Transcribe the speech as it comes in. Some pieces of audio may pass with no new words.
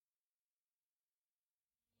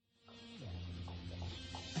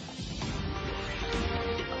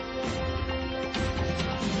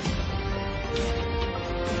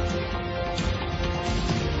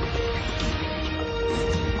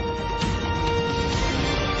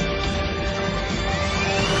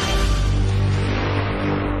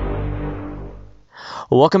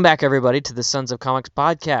Welcome back, everybody, to the Sons of Comics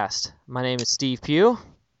podcast. My name is Steve Pugh.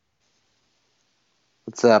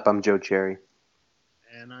 What's up? I'm Joe Cherry.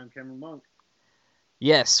 And I'm Cameron Monk.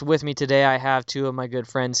 Yes, with me today I have two of my good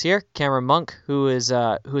friends here. Cameron Monk, who is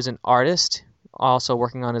an artist, also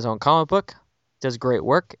working on his own comic book, does great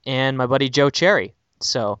work, and my buddy Joe Cherry.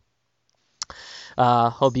 So,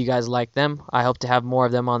 hope you guys like them. I hope to have more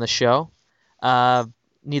of them on the show.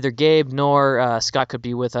 Neither Gabe nor Scott could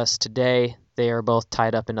be with us today. They are both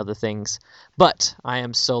tied up in other things. But I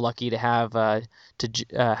am so lucky to have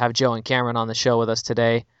Joe and Cameron on the show with us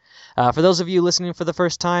today. For those of you listening for the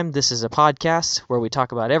first time, this is a podcast where we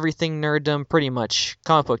talk about everything nerddom, pretty much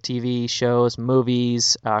comic book TV shows,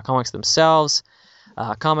 movies, comics themselves,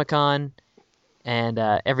 Comic-Con, and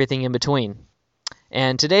everything in between.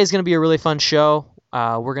 And today is going to be a really fun show.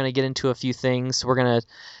 We're going to get into a few things. We're going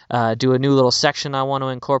to do a new little section I want to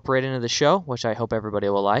incorporate into the show, which I hope everybody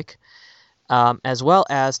will like, as well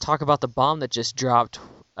as talk about the bomb that just dropped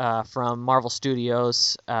from Marvel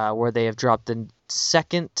Studios, where they have dropped the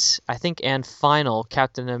second, I think, and final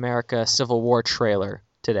Captain America Civil War trailer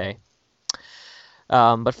today.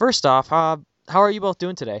 But first off, how are you both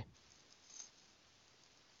doing today?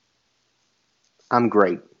 I'm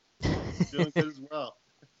great. Doing good as well.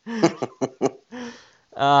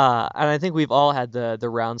 And I think we've all had the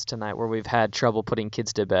rounds tonight where we've had trouble putting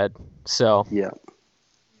kids to bed. So yeah,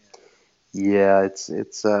 it's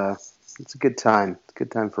a good time. It's a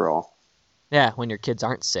good time for all. yeah, when your kids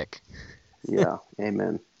aren't sick. Yeah,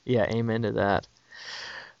 amen. Yeah, amen to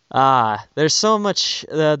that. There's so much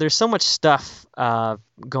stuff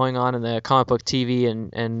going on in the comic book TV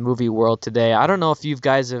and movie world today. I don't know if you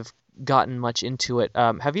guys have gotten much into it.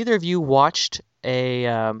 Have either of you watched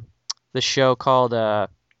the show called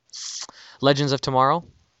Legends of Tomorrow?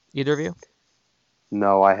 Either of you?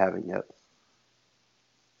 No, I haven't yet.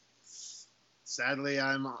 Sadly,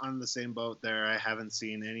 I'm on the same boat there. I haven't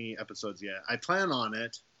seen any episodes yet. I plan on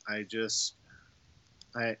it. I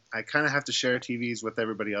kind of have to share TVs with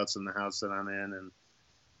everybody else in the house that I'm in, and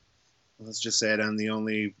let's just say I'm the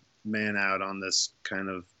only man out on this kind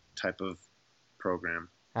of type of program.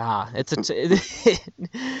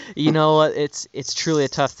 You know, it's truly a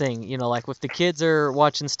tough thing. You know, like if the kids are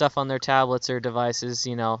watching stuff on their tablets or devices,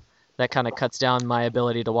 you know, that kind of cuts down my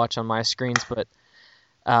ability to watch on my screens. But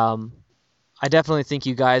I definitely think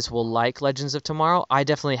you guys will like Legends of Tomorrow. I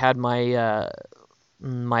definitely had my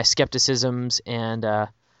my skepticisms and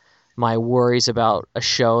my worries about a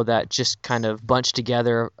show that just kind of bunched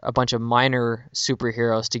together a bunch of minor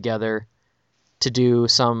superheroes together to do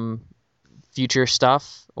some future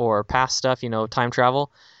stuff or past stuff, you know, time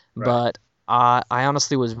travel. Right. But I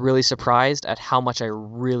honestly was really surprised at how much I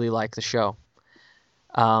really like the show.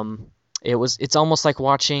 It's almost like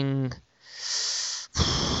watching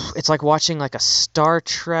like a Star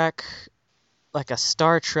Trek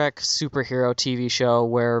superhero TV show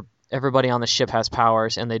where everybody on the ship has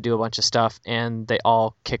powers and they do a bunch of stuff and they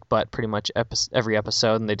all kick butt pretty much every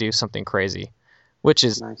episode and they do something crazy, which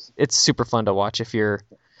is nice. It's super fun to watch if you're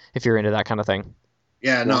into that kind of thing.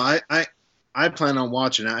 Yeah, no, I plan on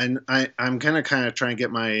watching it, and I'm gonna kind of try and get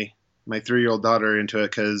my 3-year-old daughter into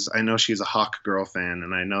it because I know she's a Hawk Girl fan,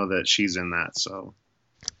 and I know that she's in that, so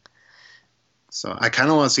I kind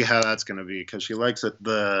of want to see how that's gonna be because she likes it.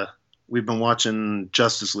 We've been watching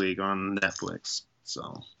Justice League on Netflix,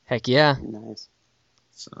 so heck yeah, nice.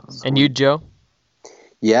 So, and you, Joe?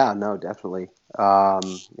 Yeah, no, definitely.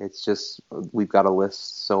 It's just we've got a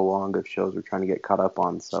list so long of shows we're trying to get caught up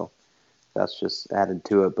on, so that's just added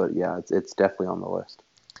to it. But yeah, it's definitely on the list.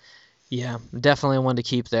 Yeah, definitely one to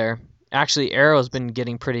keep there. Actually, Arrow's been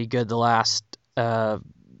getting pretty good the last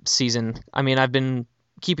season. I mean, I've been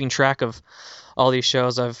keeping track of all these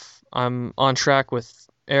shows. I'm on track with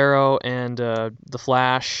Arrow and The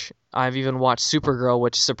Flash. I've even watched Supergirl,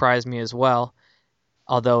 which surprised me as well.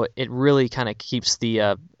 Although it really kind of keeps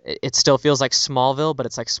the it still feels like Smallville, but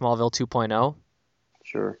it's like Smallville 2.0.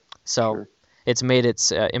 Sure. So sure. It's made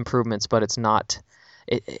its improvements, but it's not.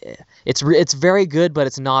 It's very good, but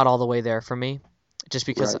it's not all the way there for me. Just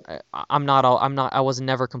because right. I was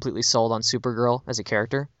never completely sold on Supergirl as a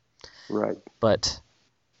character. Right. But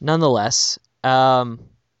nonetheless, yeah.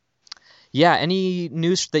 Any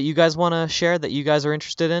news that you guys want to share that you guys are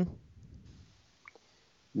interested in?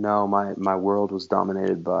 No, my world was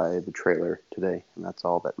dominated by the trailer today, and that's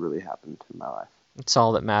all that really happened in my life. It's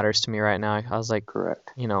all that matters to me right now. I was like,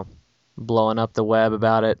 correct. You know, blowing up the web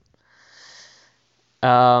about it.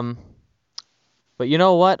 But you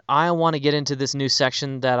know what? I want to get into this new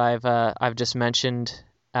section that I've just mentioned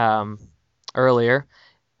earlier.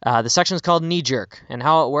 The section is called Knee Jerk, and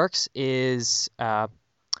how it works is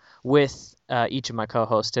with each of my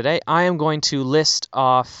co-hosts today. I am going to list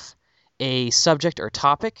off a subject or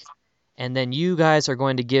topic, and then you guys are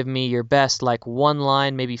going to give me your best, like, one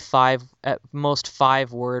line, maybe five, at most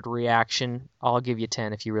 5-word reaction. I'll give you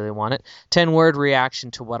 10 if you really want it. 10-word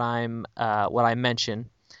reaction to what I mention,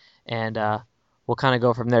 and we'll kind of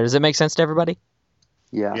go from there. Does it make sense to everybody?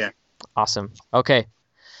 Yeah. Awesome. Okay.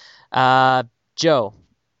 Joe,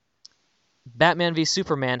 Batman v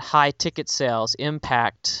Superman high ticket sales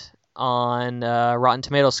impact on Rotten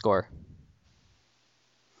Tomatoes score.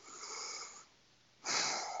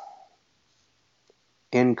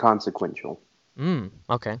 Inconsequential.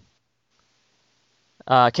 Okay.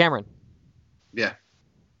 Cameron. Yeah.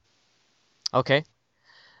 Okay.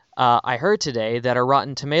 I heard today that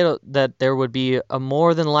that there would be a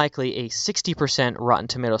more than likely a 60% Rotten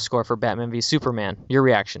Tomato score for Batman v Superman. Your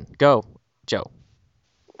reaction. Go, Joe.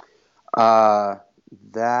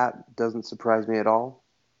 That doesn't surprise me at all.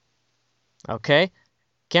 Okay.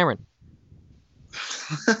 Cameron.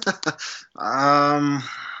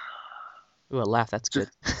 Ooh, a laugh. That's good.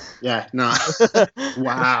 Yeah, no.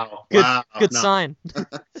 Wow. Good, Wow. good No. sign.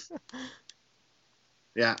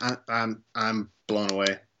 Yeah, I'm blown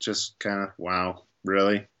away. Just kind of wow,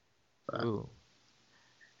 really? Ooh.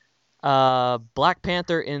 Black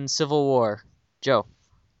Panther in Civil War. Joe.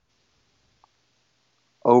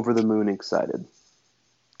 Over the moon excited.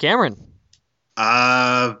 Cameron.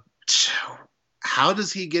 How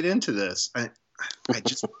does he get into this? I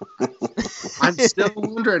just I'm still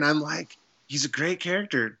wondering. I'm like, he's a great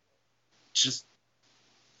character. Just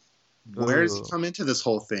where does he come into this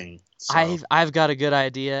whole thing? So. I've got a good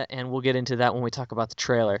idea, and we'll get into that when we talk about the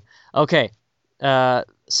trailer. Okay.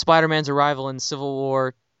 Spider-Man's arrival in Civil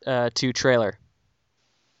War 2 trailer.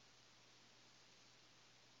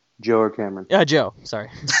 Joe or Cameron? Joe. Sorry.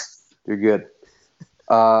 You're good.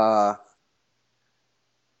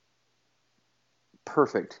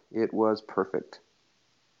 Perfect. It was perfect.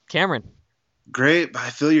 Cameron. Great, but I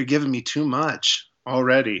feel you're giving me too much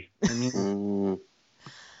already. I mean,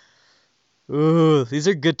 Ooh, these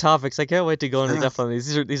are good topics. I can't wait to go into depth on these.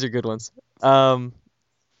 These are good ones.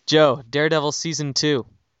 Joe, Daredevil season 2.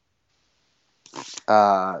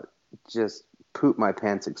 Just poop my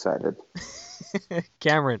pants excited.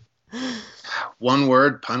 Cameron. one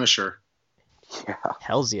word, Punisher. Yeah.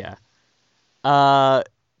 Hells yeah.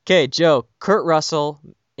 Okay, Joe, Kurt Russell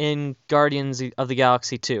in Guardians of the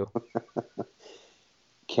Galaxy 2.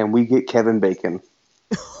 Can we get Kevin Bacon?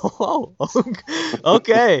 Oh,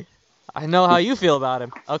 okay. I know how you feel about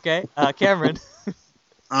him. Okay, Cameron.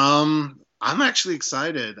 I'm actually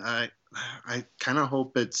excited. I kind of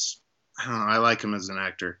hope it's. I don't know. I like him as an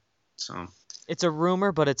actor, so. It's a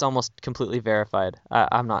rumor, but it's almost completely verified.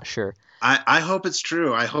 I'm not sure. I hope it's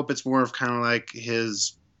true. I hope it's more of kind of like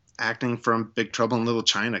his acting from Big Trouble in Little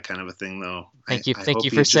China kind of a thing, though. Thank you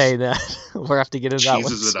for saying that. We'll have to get into that one.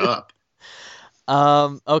 Cheeses it up.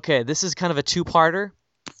 Okay, this is kind of a two-parter.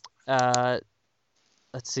 Let's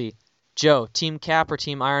see. Joe, Team Cap or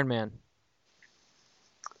Team Iron Man?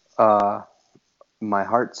 My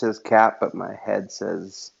heart says Cap, but my head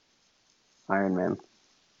says Iron Man.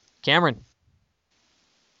 Cameron.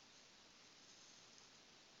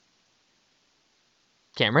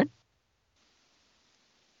 Cameron?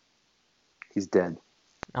 He's dead.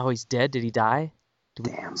 Oh, he's dead? Did he die? Did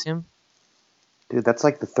we Damn. lose him? Dude, that's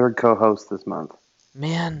like the third co-host this month.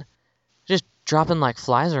 Man, just dropping like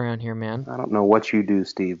flies around here, man. I don't know what you do,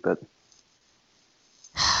 Steve, but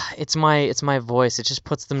It's my voice. It just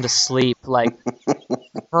puts them to sleep like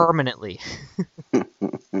permanently.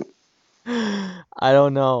 I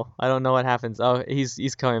don't know. I don't know what happens. Oh,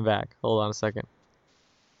 he's coming back. Hold on a second.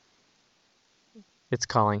 It's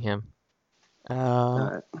calling him.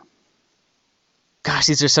 Gosh,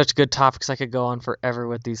 these are such good topics. I could go on forever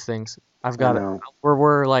with these things. I've got it.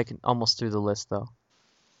 We're like almost through the list though.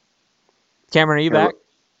 Cameron, are you back?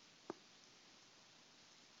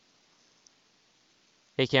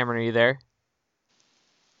 Hey, Cameron, are you there?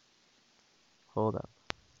 Hold up.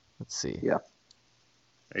 Let's see. Yeah.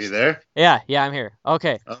 Are you there? Yeah, I'm here.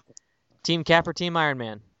 Okay. Oh. Team Cap or Team Iron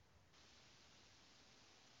Man?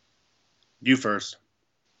 You first.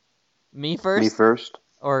 Me first? Me first?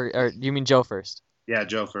 Or you mean Joe first? Yeah,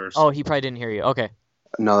 Joe first. Oh, he probably didn't hear you. Okay.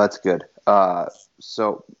 No, that's good.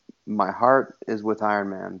 So my heart is with Iron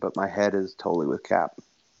Man, but my head is totally with Cap.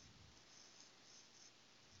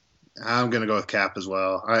 I'm gonna go with Cap as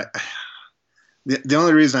well. The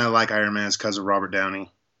only reason I like Iron Man is because of Robert Downey.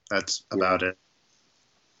 That's about it.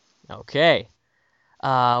 Okay. We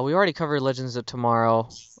already covered Legends of Tomorrow.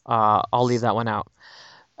 I'll leave that one out.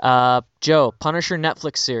 Joe, Punisher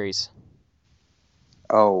Netflix series.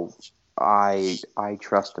 Oh, I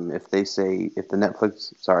trust them. If they say if the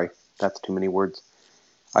Netflix, sorry, that's too many words.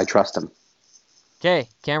 I trust them. Okay,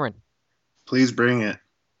 Cameron. Please bring it.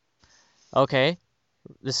 Okay,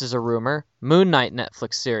 this is a rumor. Moon Knight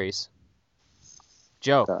Netflix series.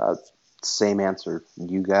 Joe. Same answer.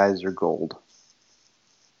 You guys are gold.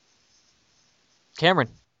 Cameron.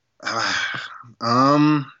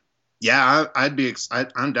 Yeah, I'd be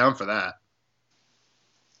excited. I'm down for that.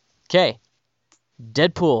 Okay,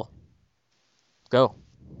 Deadpool. Go.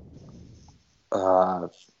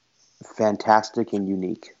 Fantastic and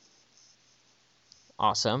unique.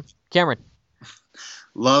 Awesome. Cameron.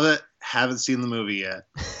 Love it. Haven't seen the movie yet.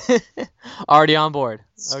 Already on board.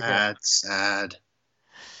 Sad, sad.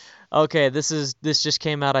 Okay, this just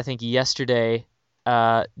came out I think yesterday.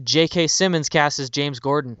 J.K. Simmons cast as James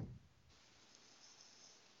Gordon.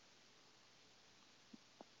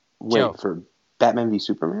 Wait, Joe. for Batman v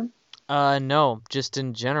Superman? No, just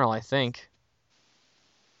in general, I think.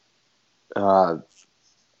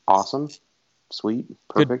 Awesome, sweet,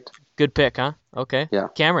 perfect. Good pick, huh? Okay. Yeah.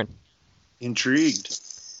 Cameron. Intrigued.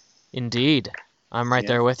 Indeed. I'm right Yeah.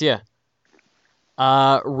 there with you.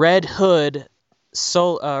 Red Hood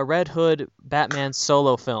Batman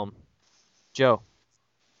solo film. Joe.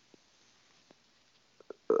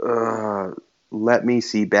 Let me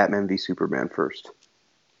see Batman v Superman first.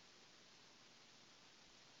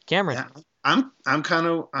 Cameron. Yeah, I'm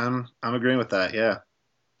agreeing with that. Yeah.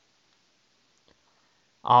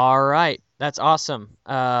 All right. That's awesome.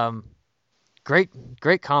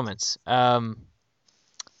 Great comments.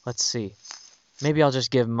 Let's see. Maybe I'll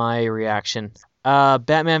just give my reaction.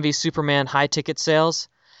 Batman v Superman high ticket sales.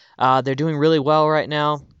 They're doing really well right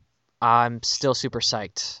now. I'm still super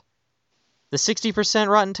psyched. The 60%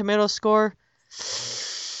 Rotten Tomatoes score.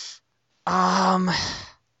 I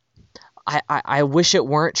wish it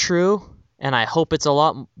weren't true, and I hope it's a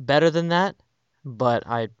lot better than that, but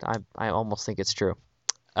I almost think it's true.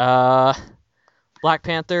 Black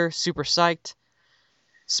Panther, super psyched.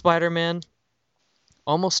 Spider-Man,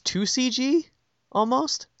 almost 2 CG,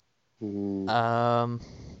 almost. Let's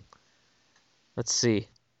see.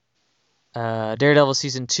 Daredevil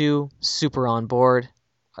season 2, super on board.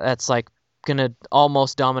 That's like gonna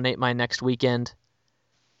almost dominate my next weekend.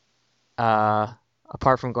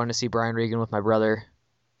 Apart from going to see Brian Regan with my brother.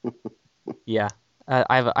 Yeah,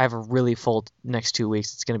 I have a really full next 2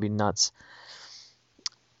 weeks. It's gonna be nuts.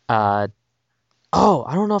 I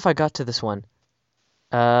don't know if I got to this one.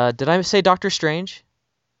 Did I say Doctor Strange?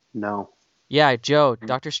 No. Yeah, Joe,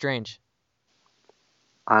 Doctor Strange.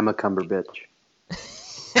 I'm a Cumberbitch.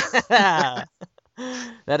 That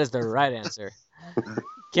is the right answer.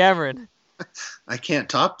 Cameron. I can't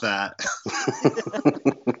top that.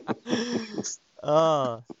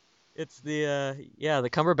 It's the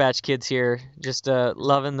Cumberbatch kids here, just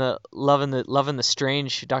loving the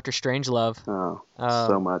strange Doctor Strange love. Oh,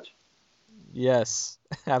 so much. Yes,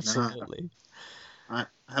 absolutely. I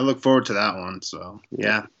look forward to that one. So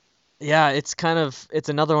yeah. Yeah, it's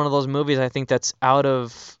another one of those movies I think that's out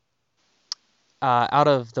of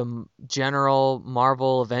the general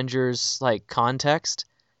Marvel Avengers like context.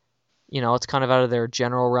 You know, it's kind of out of their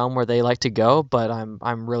general realm where they like to go, but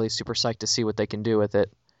I'm really super psyched to see what they can do with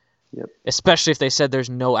it. Yep. Especially if they said there's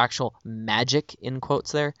no actual magic in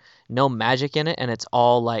quotes there, no magic in it, and it's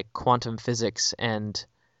all like quantum physics and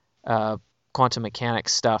quantum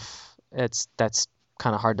mechanics stuff. That's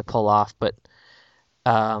kind of hard to pull off, but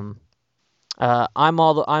I'm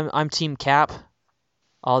Team Cap,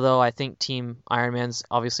 although I think Team Iron Man's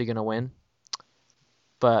obviously gonna win.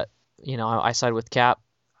 But you know, I side with Cap.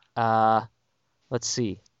 Let's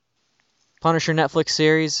see, Punisher Netflix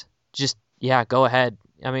series. Just go ahead.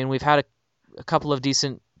 I mean, we've had a couple of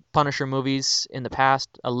decent Punisher movies in the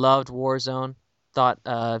past. I loved Warzone.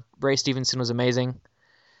 Thought Ray Stevenson was amazing.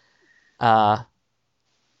 Moon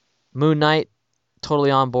Knight,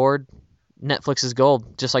 totally on board. Netflix is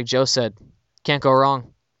gold, just like Joe said. Can't go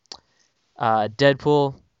wrong.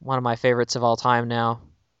 Deadpool, one of my favorites of all time now.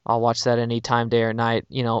 I'll watch that any time, day or night.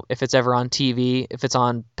 You know, if it's ever on TV, if it's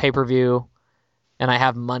on pay-per-view, and I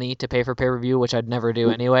have money to pay for pay-per-view, which I'd never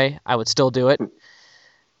do anyway, I would still do it.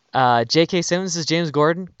 J.K. Simmons is James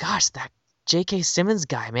Gordon. Gosh, that J.K. Simmons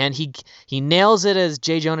guy, man, he nails it as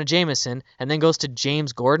J. Jonah Jameson, and then goes to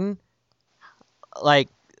James Gordon. Like,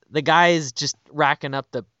 the guy is just racking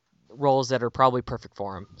up the roles that are probably perfect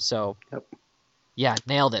for him. So, yeah,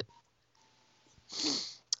 nailed it.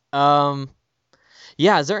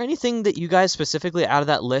 Yeah, is there anything that you guys specifically out of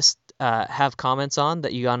that list have comments on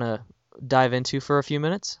that you wanna dive into for a few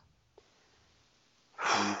minutes?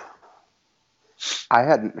 I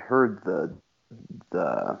hadn't heard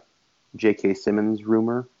the J.K. Simmons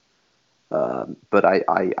rumor. But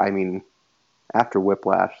I mean, after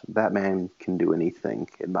Whiplash, that man can do anything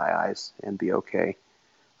in my eyes and be okay.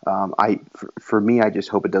 For me, I just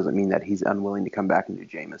hope it doesn't mean that he's unwilling to come back and do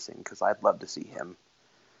Jameson, because I'd love to see him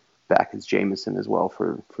back as Jameson as well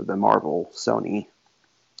for the Marvel Sony,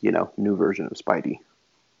 new version of Spidey.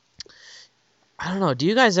 I don't know. Do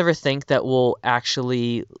you guys ever think that we'll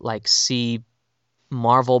actually like see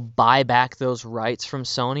Marvel buy back those rights from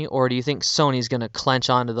Sony, or do you think Sony's going to clench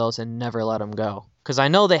onto those and never let them go? Because I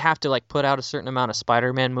know they have to like put out a certain amount of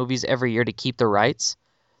Spider-Man movies every year to keep the rights,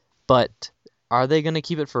 but are they going to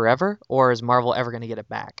keep it forever, or is Marvel ever going to get it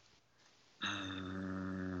back?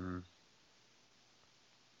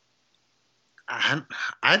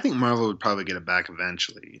 I think Marvel would probably get it back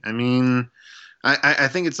eventually. I mean, I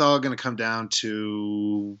think it's all going to come down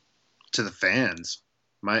to the fans.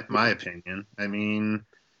 My opinion. I mean,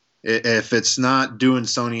 if it's not doing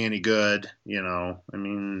Sony any good, I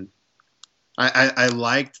mean, I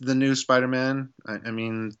liked the new Spider-Man. I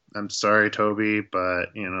mean, I'm sorry, Toby,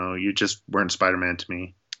 but you just weren't Spider-Man to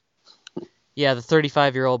me. Yeah, the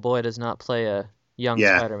 35-year-old boy does not play a young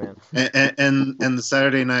Spider-Man. and the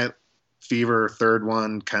Saturday Night Fever third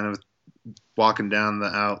one, kind of walking down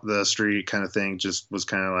the street kind of thing, just was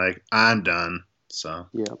kind of like, I'm done. So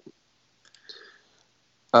yeah.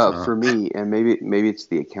 For me, and maybe it's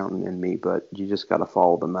the accountant in me, but you just got to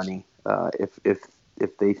follow the money.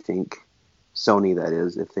 If they think, Sony that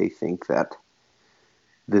is, if they think that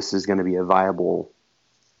this is going to be a viable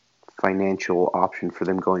financial option for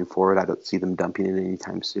them going forward, I don't see them dumping it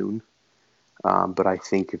anytime soon. But I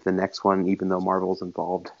think if the next one, even though Marvel's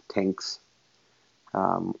involved, tanks,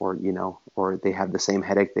 or they have the same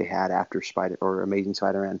headache they had after Amazing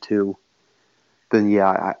Spider-Man 2, then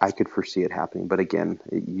yeah, I could foresee it happening. But again,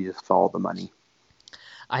 you just follow the money.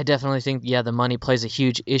 I definitely think, yeah, the money plays a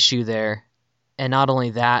huge issue there. And not only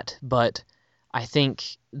that, but I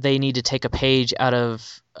think they need to take a page out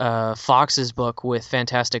of Fox's book with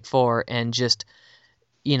Fantastic Four and just,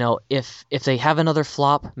 if they have another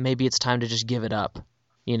flop, maybe it's time to just give it up.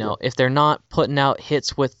 If they're not putting out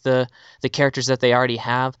hits with the characters that they already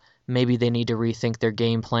have, maybe they need to rethink their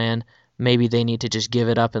game plan. Maybe they need to just give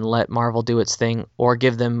it up and let Marvel do its thing, or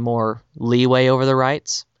give them more leeway over the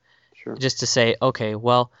rights. Sure. Just to say, okay,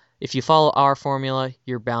 well, if you follow our formula,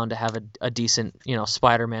 you're bound to have a decent,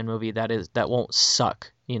 Spider-Man movie that won't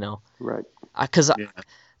suck, Right. Because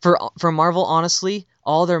for Marvel, honestly,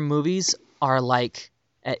 all their movies are like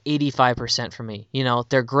at 85% for me.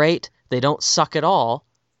 They're great. They don't suck at all,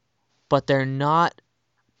 but they're not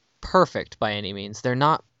perfect by any means. They're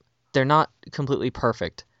not completely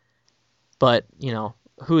perfect. But,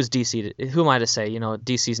 who is DC? Who am I to say?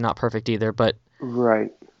 DC's not perfect either. But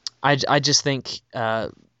right. I just think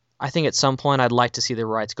I think at some point I'd like to see the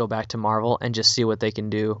rights go back to Marvel and just see what they can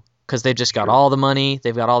do, because they've just got all the money,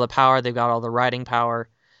 they've got all the power, they've got all the writing power.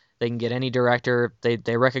 They can get any director.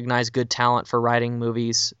 They recognize good talent for writing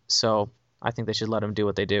movies, so I think they should let them do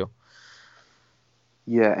what they do.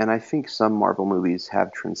 Yeah, and I think some Marvel movies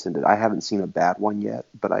have transcended. I haven't seen a bad one yet,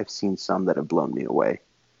 but I've seen some that have blown me away.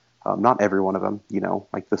 Not every one of them,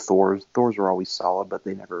 like the Thors. Thors are always solid, but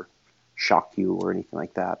they never shock you or anything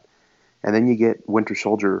like that. And then you get Winter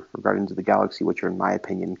Soldier or Guardians of the Galaxy, which are, in my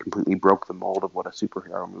opinion, completely broke the mold of what a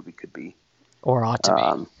superhero movie could be. Or ought to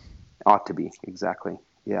be. Ought to be, exactly.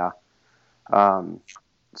 Yeah.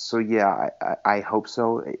 So, yeah, I hope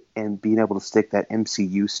so. And being able to stick that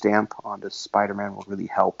MCU stamp onto Spider-Man will really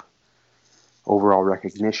help overall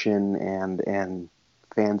recognition and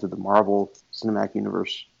fans of the Marvel Cinematic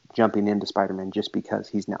Universe jumping into Spider-Man just because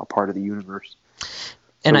he's now part of the universe. So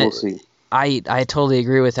and we'll see. I totally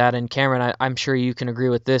agree with that. And Cameron, I'm sure you can agree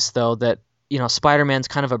with this, though, that Spider-Man's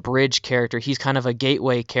kind of a bridge character. He's kind of a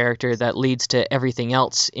gateway character that leads to everything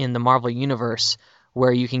else in the Marvel Universe,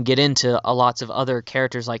 where you can get into lots of other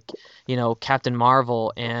characters like, Captain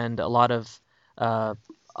Marvel and a lot of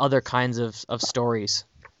other kinds of stories.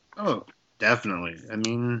 Oh, definitely. I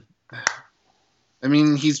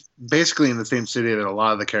mean, he's basically in the same city that a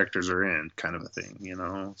lot of the characters are in, kind of a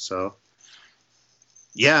thing, So,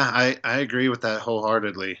 yeah, I agree with that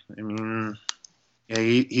wholeheartedly. I mean, yeah,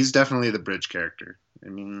 he's definitely the bridge character. I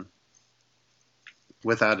mean,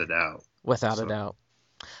 without a doubt. Without a doubt.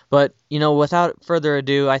 But, without further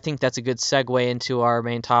ado, I think that's a good segue into our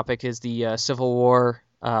main topic, is the Civil War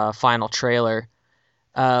final trailer.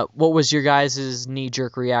 What was your guys'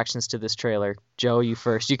 knee-jerk reactions to this trailer? Joe, you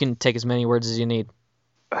first. You can take as many words as you need.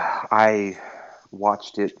 I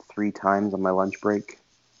watched it 3 times on my lunch break,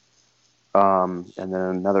 and then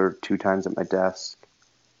another 2 times at my desk,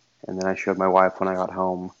 and then I showed my wife when I got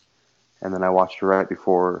home, and then I watched it right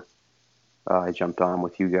before I jumped on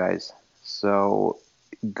with you guys. So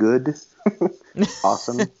good,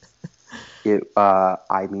 awesome. It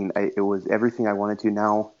was everything I wanted to.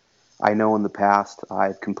 Now, I know in the past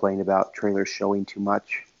I've complained about trailers showing too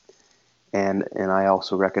much, and I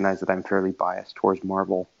also recognize that I'm fairly biased towards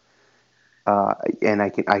Marvel. And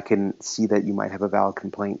I can see that you might have a valid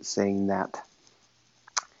complaint saying that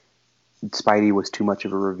Spidey was too much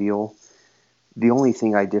of a reveal. The only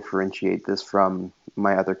thing I differentiate this from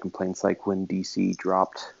my other complaints, like when DC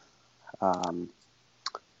dropped um,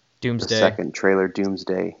 the Doomsday. second trailer,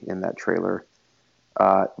 Doomsday, in that trailer,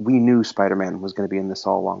 we knew Spider-Man was going to be in this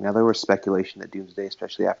all along. Now, there was speculation that Doomsday,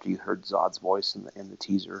 especially after you heard Zod's voice in the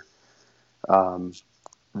teaser,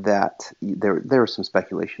 that there was some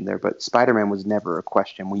speculation there. But Spider-Man was never a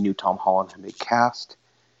question. We knew Tom Holland had been cast.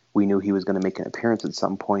 We knew he was going to make an appearance at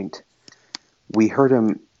some point. We heard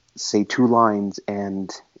him say two lines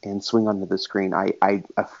and swing onto the screen.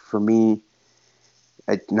 For me,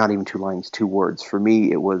 not even two lines, two words. For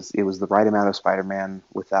me, it was the right amount of Spider-Man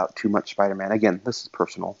without too much Spider-Man. Again, this is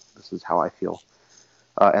personal. This is how I feel.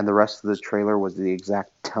 And the rest of the trailer was the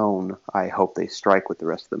exact tone I hope they strike with the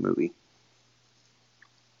rest of the movie.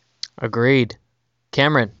 Agreed.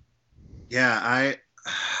 Cameron. Yeah,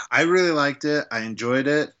 I really liked it. I enjoyed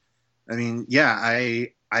it. I mean, yeah,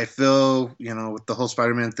 I feel, with the whole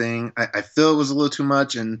Spider-Man thing, I feel it was a little too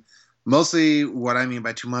much, and mostly what I mean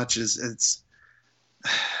by too much is it's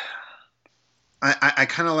I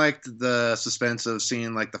kind of liked the suspense of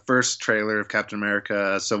seeing like the first trailer of Captain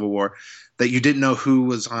America Civil War, that you didn't know who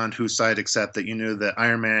was on whose side, except that you knew that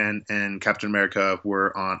Iron Man and Captain America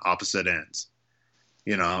were on opposite ends.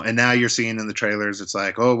 And now you're seeing in the trailers, it's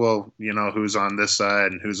like, oh, well, who's on this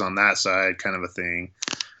side and who's on that side, kind of a thing.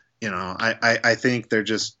 I think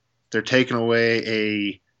they're taking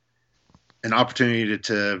away an opportunity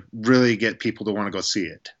to really get people to want to go see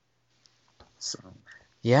it. So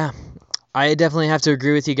Yeah, I definitely have to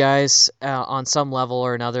agree with you guys on some level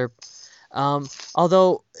or another.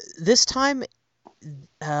 Although this time,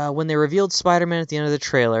 when they revealed Spider-Man at the end of the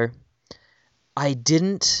trailer, I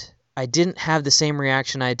didn't have the same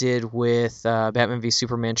reaction I did with Batman v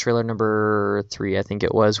Superman trailer number 3, I think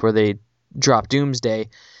it was, where they dropped Doomsday.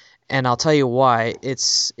 And I'll tell you why.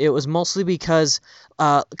 It was mostly because,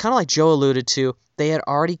 kind of like Joe alluded to, they had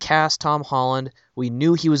already cast Tom Holland. We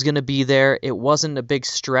knew he was going to be there. It wasn't a big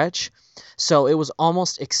stretch. So it was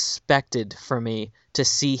almost expected for me to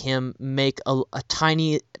see him make a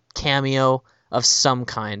tiny cameo of some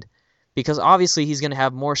kind. Because obviously he's going to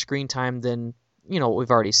have more screen time than, what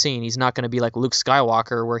we've already seen. He's not going to be like Luke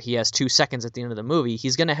Skywalker where he has 2 seconds at the end of the movie.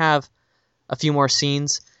 He's going to have a few more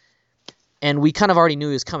scenes. And we kind of already knew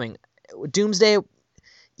he was coming. Doomsday,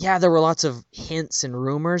 yeah, there were lots of hints and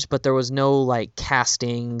rumors, but there was no,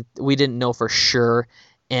 casting. We didn't know for sure.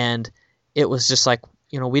 And it was just like,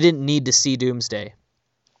 we didn't need to see Doomsday.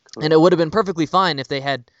 And it would have been perfectly fine if they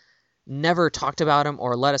had never talked about him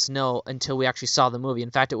or let us know until we actually saw the movie.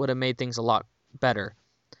 In fact, it would have made things a lot better.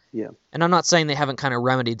 Yeah. And I'm not saying they haven't kind of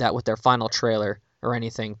remedied that with their final trailer or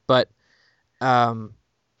anything, but I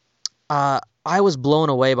was blown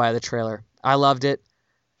away by the trailer. I loved it.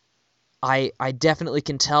 I definitely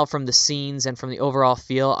can tell from the scenes and from the overall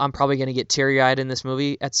feel, I'm probably going to get teary-eyed in this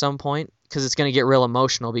movie at some point because it's going to get real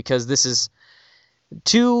emotional, because this is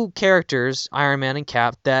 2 characters, Iron Man and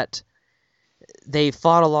Cap, that they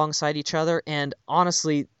fought alongside each other. And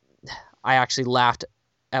honestly, I actually laughed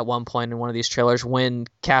at one point in one of these trailers when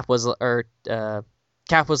Cap was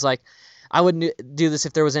like, I wouldn't do this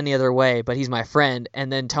if there was any other way, but he's my friend.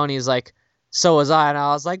 And then Tony's like, so was I. And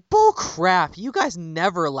I was like, bull crap. You guys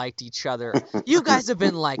never liked each other. You guys have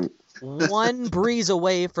been like one breeze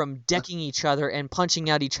away from decking each other and punching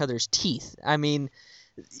out each other's teeth. I mean,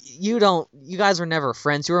 you guys were never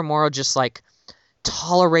friends. You were more just like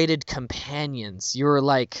tolerated companions. You were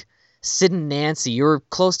like Sid and Nancy. You were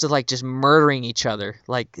close to like just murdering each other.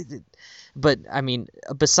 But I mean,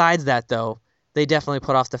 besides that though, they definitely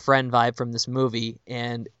put off the friend vibe from this movie,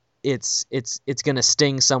 and it's gonna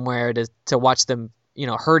sting somewhere to watch them,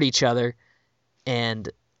 hurt each other. And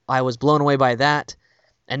I was blown away by that.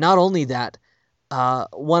 And not only that,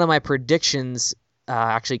 one of my predictions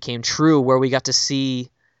actually came true, where we got to see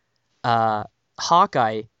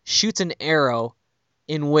Hawkeye shoots an arrow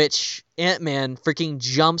in which Ant-Man freaking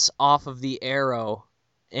jumps off of the arrow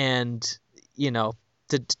and,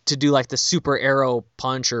 to do like the super arrow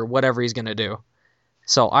punch or whatever he's gonna do.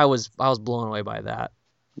 So I was blown away by that.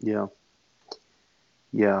 Yeah.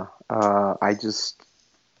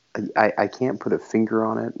 I can't put a finger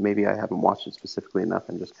on it. Maybe I haven't watched it specifically enough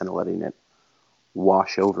and just kind of letting it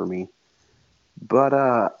wash over me.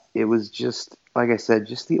 But it was just, like I said,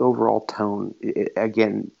 just the overall tone.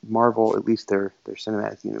 Again, Marvel, at least their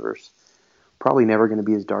cinematic universe, probably never going to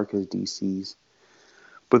be as dark as DC's.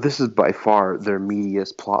 But this is by far their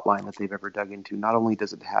meatiest plot line that they've ever dug into. Not only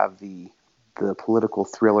does it have the political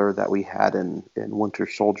thriller that we had in Winter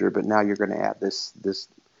Soldier, but now you're going to add this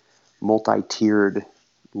multi-tiered,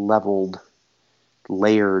 leveled,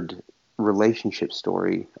 layered relationship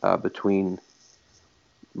story between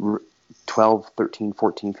 12, 13,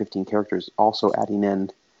 14, 15 characters, also adding in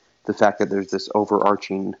the fact that there's this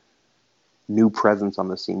overarching new presence on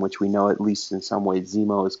the scene, which we know at least in some ways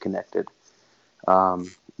Zemo is connected.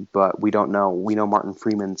 But we don't know. We know Martin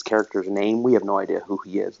Freeman's character's name. We have no idea who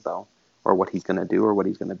he is, though, or what he's going to do or what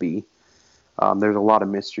he's going to be. There's a lot of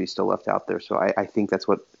mystery still left out there. So I think that's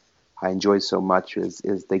what I enjoyed so much is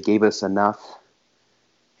they gave us enough.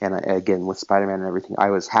 And again, with Spider-Man and everything, I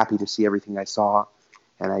was happy to see everything I saw.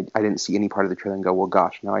 And I didn't see any part of the trailer and go, well,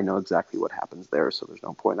 gosh, now I know exactly what happens there. So there's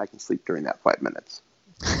no point. I can sleep during that 5 minutes.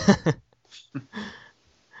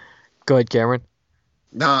 Go ahead, Cameron.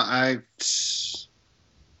 No,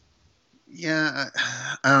 yeah,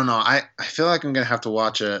 I don't know. I feel like I'm gonna have to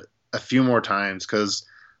watch it a few more times because,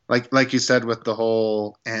 like you said with the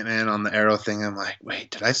whole Ant-Man on the arrow thing, I'm like,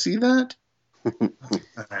 wait, did I see that? All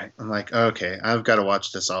right, I'm like, okay, I've got to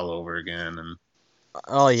watch this all over again. And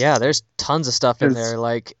Oh yeah, there's tons of stuff in there.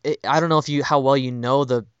 Like I don't know how well you know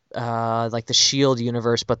the like the Shield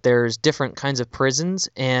universe, but there's different kinds of prisons,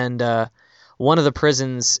 and one of the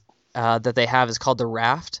prisons that they have is called the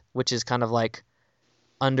Raft, which is kind of like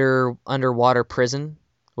underwater prison,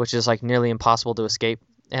 which is like nearly impossible to escape.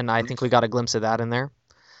 And I think we got a glimpse of that in there.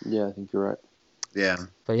 Yeah, I think you're right. yeah,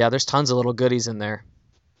 But yeah, there's tons of little goodies in there.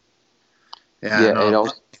 yeah. It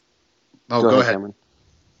also, Go ahead. Cameron.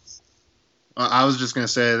 I was just gonna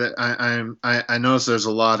say that I noticed there's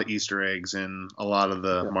a lot of Easter eggs in a lot of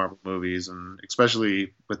the Marvel movies, and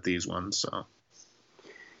especially with these ones. So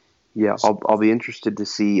Yeah, I'll be interested to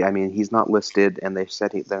see. I mean, he's not listed, and they've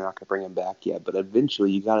said they're not going to bring him back yet. But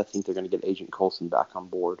eventually, you got to think they're going to get Agent Coulson back on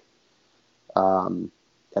board.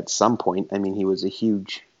 At some point, I mean, he was a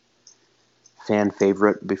huge fan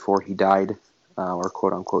favorite before he died, or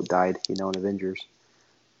quote unquote died, in Avengers.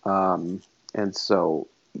 And so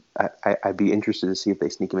I'd be interested to see if they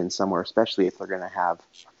sneak him in somewhere, especially if they're going to have,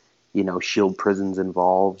 Shield prisons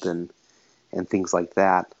involved and things like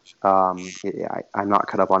that. I'm not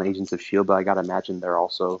caught up on Agents of Shield, but I got to imagine they're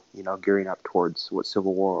also, gearing up towards what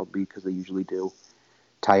Civil War will be because they usually do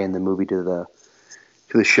tie in the movie to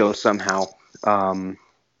the show somehow.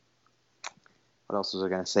 What else was I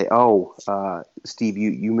going to say? Oh, Steve,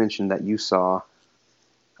 you mentioned that you saw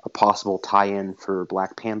a possible tie-in for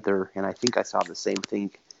Black Panther, and I think I saw the same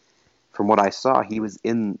thing. From what I saw, he was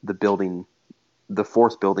in the building, the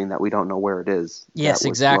fourth building that we don't know where it is. Yes,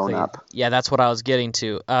 exactly. Yeah, that's what I was getting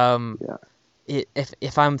to.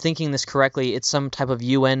 If I'm thinking this correctly, it's some type of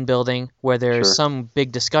UN building where there's some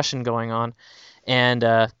big discussion going on, and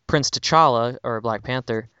Prince T'Challa, or Black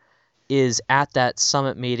Panther, is at that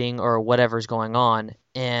summit meeting or whatever's going on,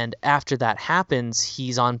 and after that happens,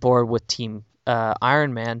 he's on board with Team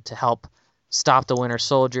Iron Man to help stop the Winter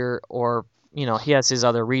Soldier, or he has his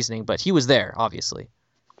other reasoning, but he was there, obviously.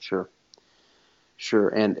 Sure.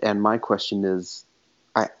 And my question is,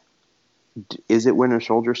 is it Winter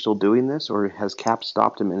Soldier still doing this, or has Cap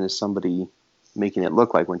stopped him, and is somebody making it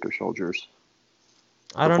look like Winter Soldiers?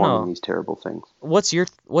 I don't know. These terrible things. What's your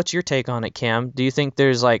take on it, Cam? Do you think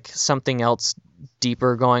there's like something else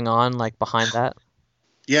deeper going on, like behind that?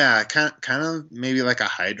 Yeah, kind of maybe like a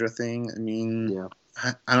Hydra thing. I mean,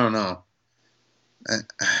 I don't know.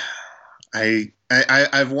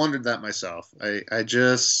 I've wondered that myself. I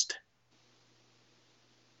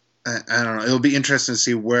don't know. It'll be interesting to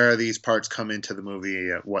see where these parts come into the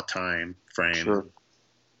movie at what time frame. Sure.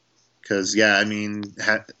 Because the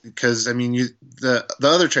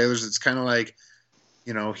other trailers, it's kind of like,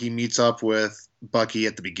 he meets up with Bucky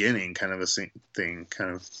at the beginning, kind of a thing,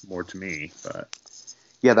 kind of more to me. But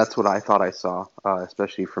yeah, that's what I thought I saw,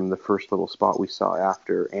 especially from the first little spot we saw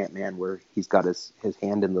after Ant-Man, where he's got his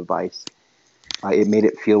hand in the vice. It made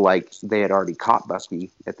it feel like they had already caught Bucky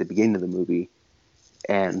at the beginning of the movie,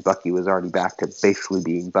 and Bucky was already back to basically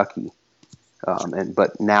being Bucky.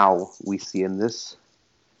 But now we see in this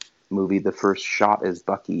movie, the first shot is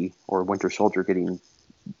Bucky or Winter Soldier getting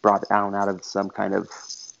brought down out of some kind of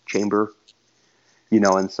chamber,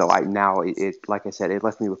 and so like I said, it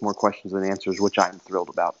left me with more questions than answers, which I'm thrilled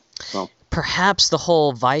about. So perhaps the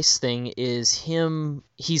whole vice thing is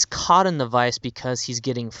he's caught in the vice because he's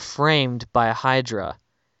getting framed by a Hydra,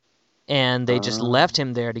 and they just left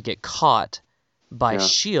him there to get caught by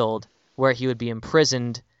S.H.I.E.L.D., where he would be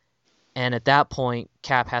imprisoned And at that point,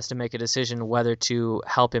 Cap has to make a decision whether to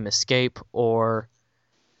help him escape or,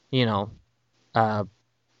 you know, uh,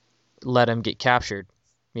 let him get captured.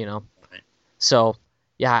 You know, Right. so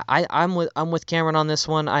yeah, I'm with Cameron on this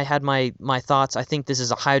one. I had my thoughts. I think this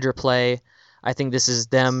is a Hydra play. I think this is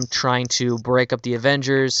them trying to break up the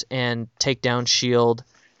Avengers and take down Shield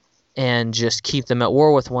and just keep them at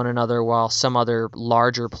war with one another while some other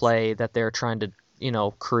larger play that they're trying to,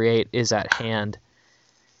 create is at hand,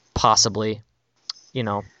 possibly.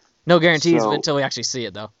 No guarantees So until we actually see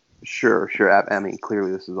it, though. sure, sure. I mean,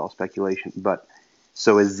 clearly this is all speculation, but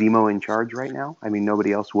so is Zemo in charge right now? I mean,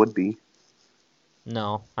 nobody else would be.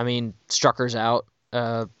 No, I mean Strucker's out,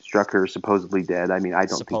 Strucker is supposedly dead. I mean, I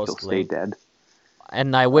don't think he'll stay supposedly, dead.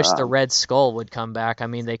 and I wish the Um, Red Skull would come back. I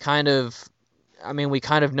mean, we kind of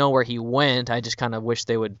know where he went. I just kind of wish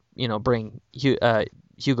they would, bring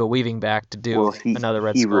Hugo Weaving back to well, do another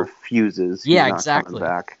Red he Skull. refuses. He's Yeah, not coming exactly.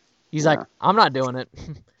 back. He's like, Yeah, I'm not doing it.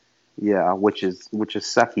 yeah, which is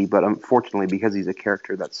sucky. But unfortunately, because he's a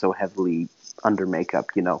character that's so heavily under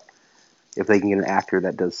makeup, if they can get an actor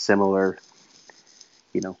that does similar,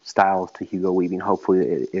 styles to Hugo Weaving,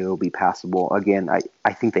 hopefully it'll be passable. Again,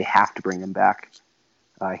 I think they have to bring him back.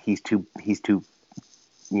 He's too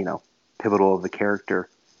pivotal of a character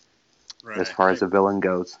as Right. far as a villain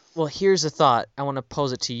goes. Well, here's a thought. I want to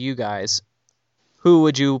pose it to you guys. Who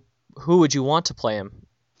would you want to play him?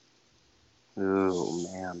 Oh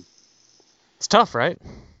man. It's tough, right?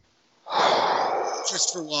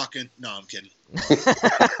 Christopher Walken. No, I'm kidding.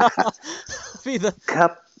 Be the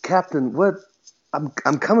Captain, what? I'm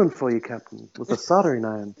coming for you, Captain, with a soldering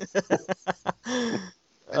iron.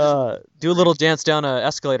 do a little dance down a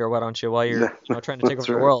escalator, why don't you, while you're trying to take over That's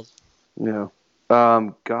the right. world? Yeah.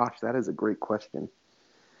 Gosh, that is a great question.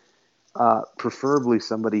 Preferably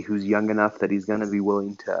somebody who's young enough that he's going to be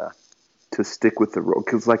willing to stick with the role.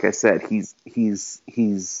 Because, like I said,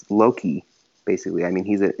 he's Loki, basically. I mean,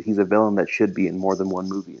 he's a villain that should be in more than one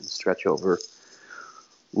movie and stretch over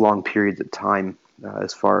long periods of time.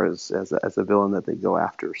 As far as a villain that they go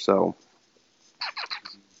after. So,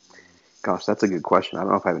 gosh, that's a good question. I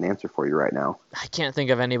don't know if I have an answer for you right now. I can't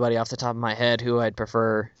think of anybody off the top of my head who I'd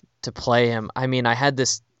prefer to play him. I mean, I had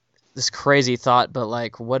this crazy thought, but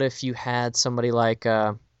like, what if you had somebody like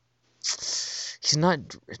he's not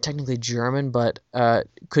technically German, but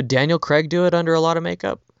could Daniel Craig do it under a lot of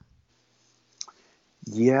makeup?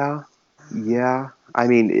 Yeah. I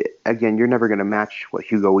mean, again, you're never going to match what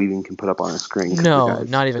Hugo Weaving can put up on a screen. 'Cause No,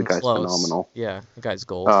 not the even guy's close. phenomenal. Yeah, the guy's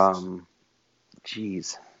gold.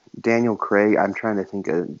 Geez, Daniel Craig. I'm trying to think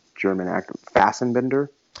of German actor. Fassbender.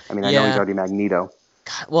 I mean, I know he's Yeah. already Magneto.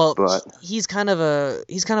 God, well, but he's kind of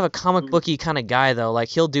a comic booky kind of guy though. Like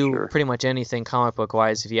he'll do Sure. pretty much anything comic book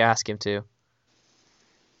wise if you ask him to.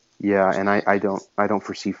 yeah, and I don't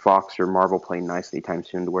foresee Fox or Marvel playing nice anytime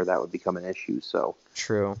soon to where that would become an issue. So,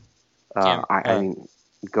 True. Cam, I mean,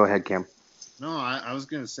 go ahead, Cam. No, I was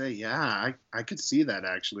gonna say, yeah, I could see that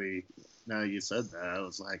actually. Now you said that, I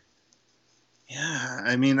was like, yeah.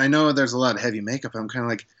 I mean, I know there's a lot of heavy makeup. I'm kind of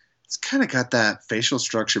like, it's kind of got that facial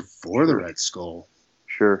structure for the Red Skull.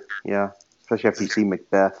 Sure, yeah, especially after you see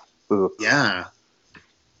Macbeth. Ugh. Yeah,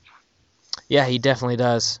 Yeah, he definitely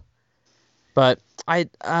does. But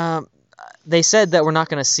they said that we're not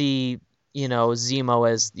going to see, Zemo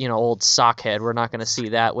as, old sockhead. We're not going to see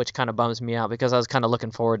that, which kind of bums me out because I was kind of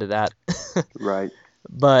looking forward to that. Right.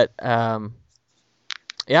 But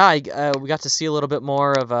yeah, we got to see a little bit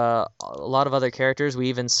more of a lot of other characters. We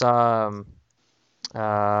even saw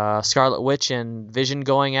Scarlet Witch and Vision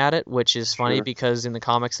going at it, which is funny Sure. because in the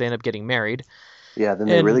comics they end up getting married. Yeah, then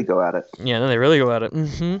they And- really go at it. Yeah, then they really go at it.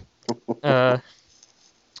 Mm-hmm.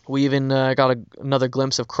 We even got another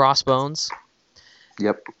glimpse of Crossbones.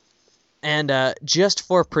 Yep. And just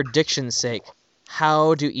for prediction's sake,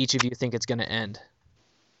 how do each of you think it's going to end?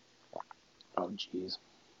 Oh, jeez.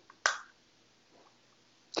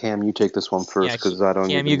 Cam, you take this one first Yeah, because I don't.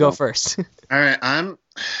 Cam, even you go know. first. all right.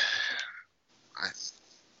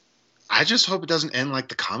 I just hope it doesn't end like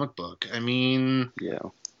the comic book. I mean, Yeah.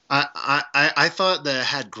 I thought that it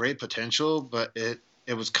had great potential, but it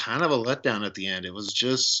was kind of a letdown at the end. It was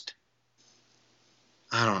just,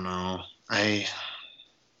 I don't know. I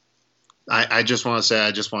just want to say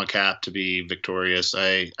I just want Cap to be victorious.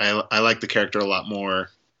 I like the character a lot more,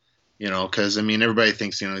 because I mean everybody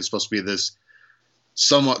thinks he's supposed to be this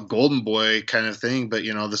somewhat golden boy kind of thing, but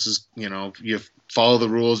this is you follow the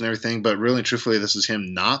rules and everything, but really and truthfully this is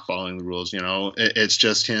him not following the rules. It's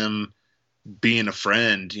just him being a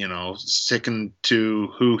friend, sticking to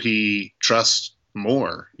who he trusts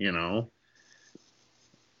more. I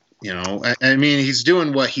mean he's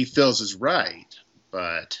doing what he feels is right,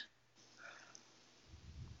 but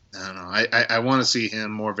I don't know. I want to see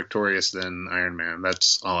him more victorious than Iron Man.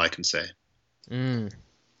 That's all I can say.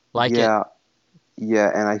 Like it. Yeah,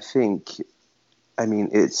 yeah, and I mean,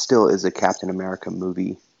 it still is a Captain America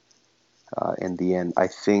movie. In the end, I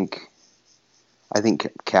think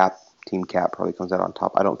Team Cap probably comes out on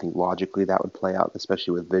top. I don't think logically that would play out,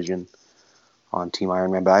 especially with Vision on Team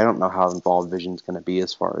Iron Man. But I don't know how involved Vision's going to be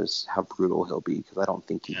as far as how brutal he'll be, because I don't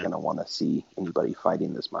think he's going to want to see anybody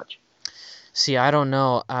fighting this much. See, I don't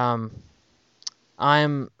know.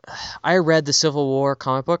 I read the Civil War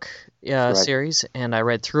comic book series, and I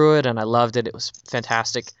read through it, and I loved it. It was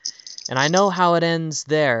fantastic. And I know how it ends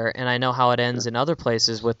there, and I know how it ends in other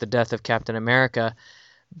places with the death of Captain America.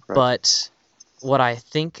 Right. But what I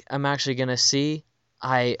think I'm actually going to see,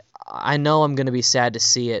 I know I'm going to be sad to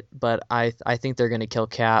see it, but I think they're going to kill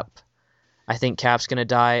Cap. I think Cap's going to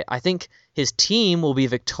die. I think his team will be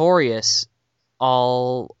victorious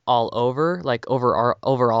all over, like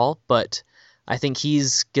overall, but I think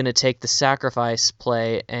he's going to take the sacrifice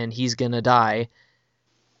play and he's going to die.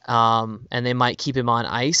 And they might keep him on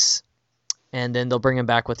ice, and then they'll bring him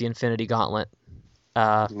back with the Infinity Gauntlet,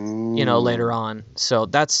 later on. So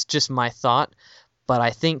that's just my thought. But I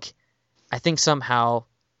think somehow,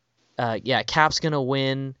 Cap's going to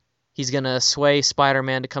win. He's going to sway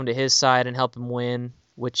Spider-Man to come to his side and help him win,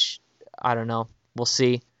 which, I don't know. We'll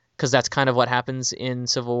see. Because that's kind of what happens in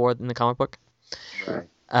Civil War in the comic book. Right.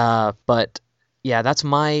 But yeah, that's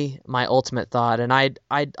my ultimate thought, and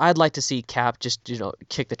I'd like to see Cap just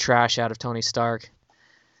kick the trash out of Tony Stark.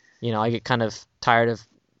 I get kind of tired of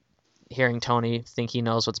hearing Tony think he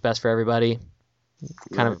knows what's best for everybody.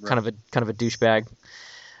 Kind of a douchebag.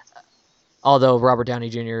 Although Robert Downey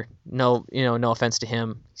Jr., no offense to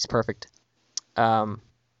him, he's perfect.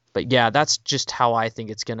 But yeah, that's just how I think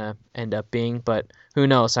it's gonna end up being. But who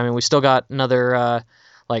knows? I mean, we still got another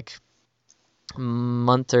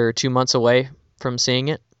month or 2 months away from seeing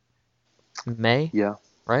it. May. Yeah.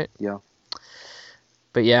 Right. Yeah.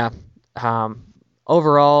 But yeah,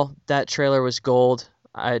 overall, that trailer was gold.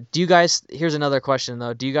 Do you guys? Here's another question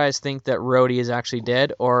though. Do you guys think that Rhodey is actually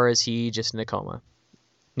dead, or is he just in a coma?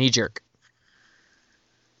 Knee jerk.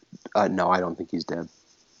 No, I don't think he's dead.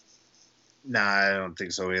 Nah, I don't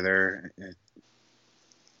think so either.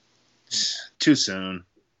 Too soon.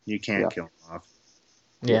 You can't kill him off.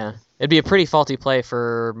 Yeah, it'd be a pretty faulty play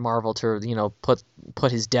for Marvel to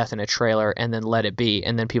put his death in a trailer and then let it be,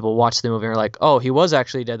 and then people watch the movie and are like, "Oh, he was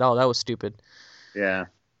actually dead. Oh, that was stupid." Yeah.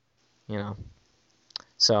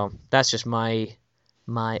 So that's just my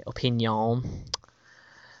opinion.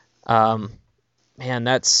 Man,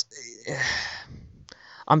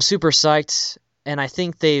 I'm super psyched, and I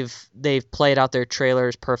think they've played out their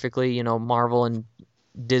trailers perfectly. Marvel and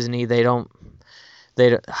Disney, they don't.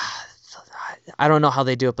 I don't know how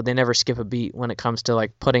they do it, but they never skip a beat when it comes to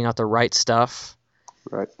like putting out the right stuff,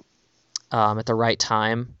 right? At the right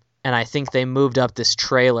time. And I think they moved up this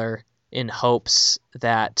trailer in hopes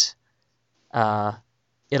that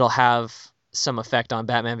it'll have some effect on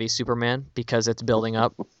Batman v Superman because it's building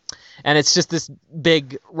up. And it's just this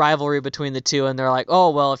big rivalry between the two, and they're like,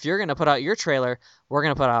 "Oh, well, if you're going to put out your trailer, we're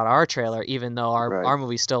going to put out our trailer, even though our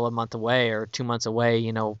movie's still a month away or 2 months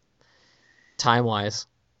away, time-wise."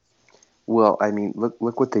 Well, I mean,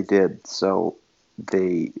 look what they did. So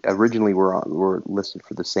they originally were listed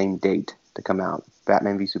for the same date to come out.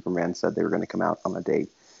 Batman v Superman said they were going to come out on a date,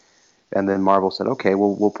 and then Marvel said, "Okay,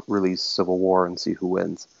 well, we'll release Civil War and see who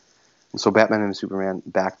wins." And so Batman and Superman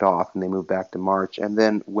backed off, and they moved back to March. And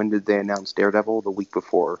then when did they announce Daredevil? The week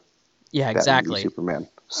before. Yeah, exactly. Batman v Superman.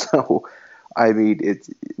 So, I mean,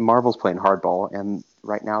 Marvel's playing hardball, and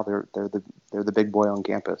right now they're the big boy on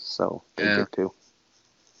campus. So they get to.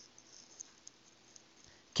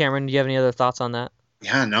 Cameron, do you have any other thoughts on that?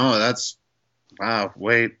 Yeah, no, that's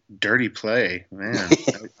wait, dirty play, man.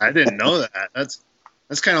 I didn't know that. That's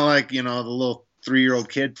kind of like the little 3-year-old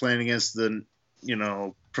kid playing against the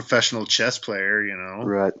professional chess player.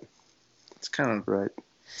 Right. It's kind of right.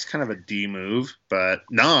 It's kind of a D move, but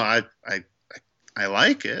no, I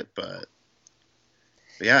like it, but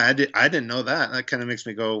yeah, I didn't know that. That kind of makes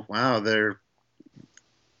me go, wow, they're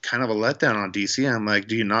kind of a letdown on DC. I'm like,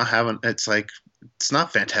 do you not have it's like, it's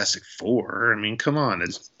not Fantastic Four. I mean, come on.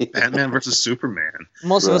 It's Batman versus Superman.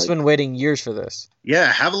 Most of us have been waiting years for this.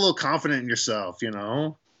 Yeah, have a little confidence in yourself,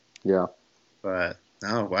 Yeah. But,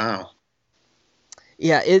 oh, wow.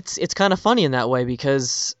 Yeah, it's kind of funny in that way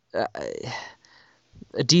because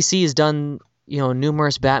DC has done,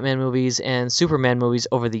 numerous Batman movies and Superman movies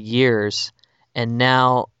over the years. And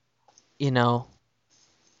now,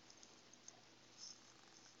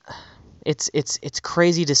 it's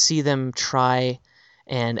crazy to see them try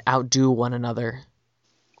and outdo one another.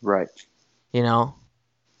 Right. You know,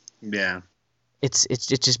 Yeah. it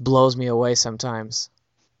just blows me away sometimes.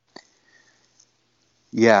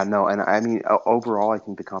 Yeah, no, and I mean, overall, I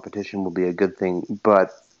think the competition will be a good thing,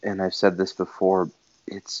 but, and I've said this before,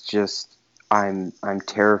 it's just, I'm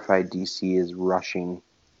terrified DC is rushing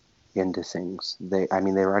into things. I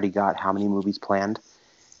mean, they've already got how many movies planned?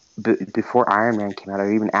 Before Iron Man came out,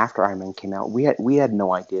 or even after Iron Man came out, we had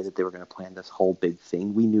no idea that they were going to plan this whole big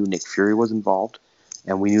thing. We knew Nick Fury was involved,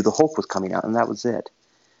 and we knew the Hulk was coming out, and that was it.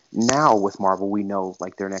 Now with Marvel, we know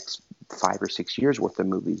like their next 5 or 6 years worth of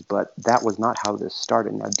movies, but that was not how this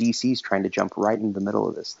started. Now DC's trying to jump right in the middle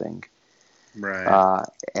of this thing, Right. uh,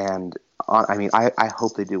 and I mean, I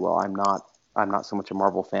hope they do well. I'm not so much a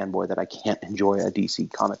Marvel fanboy that I can't enjoy a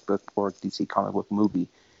DC comic book or a DC comic book movie.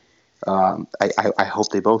 I hope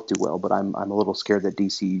they both do well, but I'm a little scared that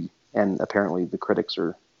DC, and apparently the critics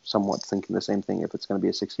are somewhat thinking the same thing. If it's going to be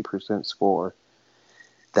a 60% score,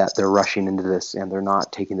 that they're rushing into this and they're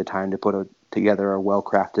not taking the time to put together a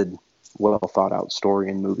well-crafted, well-thought-out story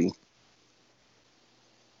and movie.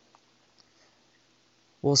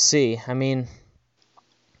 We'll see. I mean,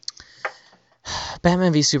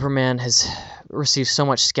 Batman v Superman has received so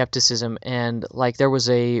much skepticism, and like there was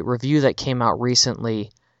a review that came out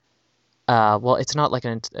recently. Well, it's not like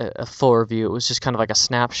a full review. It was just kind of like a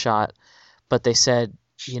snapshot. But they said,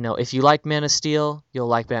 if you liked Man of Steel, you'll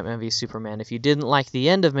like Batman v Superman. If you didn't like the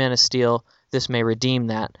end of Man of Steel, this may redeem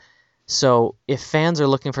that. So if fans are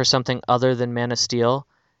looking for something other than Man of Steel,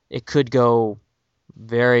 it could go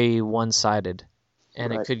very one-sided,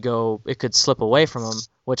 and Right. it could slip away from them,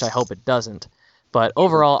 which I hope it doesn't. But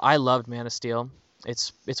overall, I loved Man of Steel.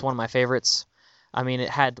 It's one of my favorites. I mean, it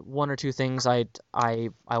had one or two things I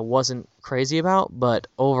wasn't crazy about, but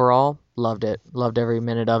overall, loved it. Loved every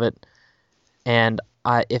minute of it. And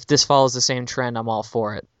if this follows the same trend, I'm all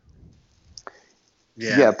for it.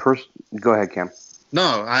 Yeah. Go ahead, Cam.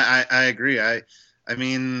 No, I agree. I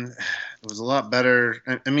mean, it was a lot better.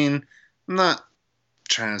 I mean, I'm not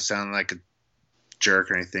trying to sound like a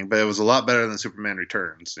jerk or anything, but it was a lot better than Superman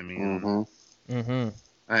Returns. I mean, Mm-hmm.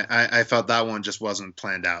 I felt that one just wasn't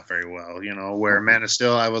planned out very well. Where Man of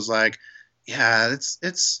Steel, I was like, yeah, it's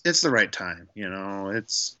the right time.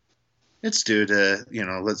 It's due to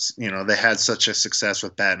let's they had such a success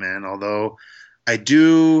with Batman. Although I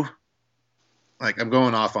do like I'm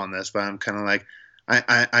going off on this, but I'm kind of like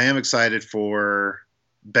I am excited for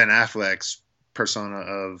Ben Affleck's persona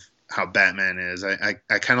of how Batman is. I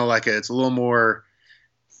kind of like it. It's a little more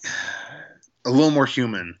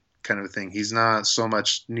human kind of a thing. He's not so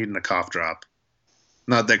much needing a cough drop.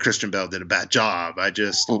 Not that Christian Bale did a bad job. I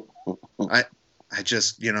just I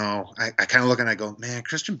kind of look and I go, man,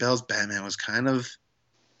 Christian Bale's Batman was kind of,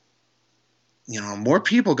 more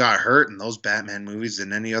people got hurt in those Batman movies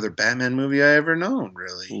than any other Batman movie I ever known,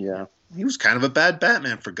 really. Yeah. He was kind of a bad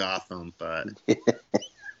Batman for Gotham, but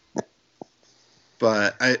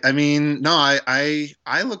I mean, no,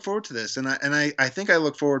 I look forward to this, and I think I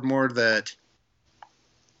look forward more that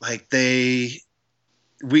like we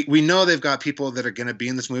know they've got people that are going to be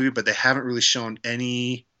in this movie, but they haven't really shown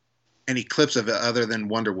any clips of it other than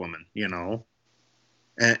Wonder Woman,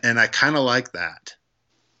 and I kind of like that.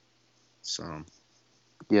 So,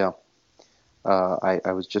 Yeah.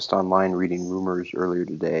 I was just online reading rumors earlier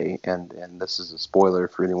today, and this is a spoiler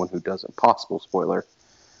for anyone who doesn't, possible spoiler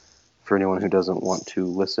for anyone who doesn't want to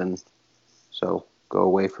listen. So go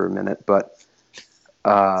away for a minute. But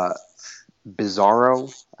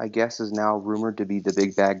Bizarro, I guess, is now rumored to be the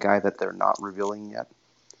big bad guy that they're not revealing yet.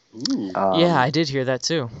 ooh. Yeah, I did hear that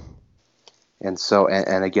too. And so,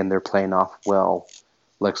 and again, they're playing off well.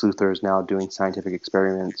 Lex Luthor is now doing scientific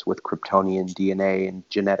experiments with Kryptonian DNA and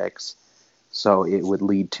genetics. So it would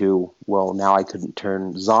lead to, well, now I couldn't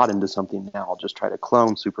turn Zod into something. Now I'll just try to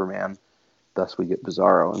clone Superman. Thus we get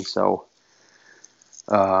Bizarro. And so,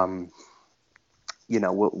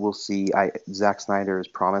 we'll see. Zack Snyder has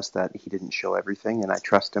promised that he didn't show everything, and I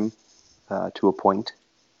trust him to a point.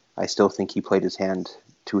 I still think he played his hand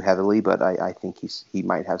too heavily, but I think he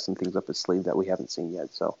might have some things up his sleeve that we haven't seen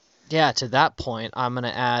yet. So Yeah, to that point, I'm going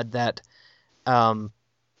to add that,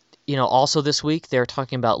 also this week they're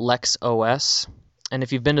talking about Lex OS. And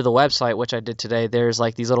if you've been to the website, which I did today, there's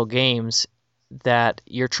like these little games that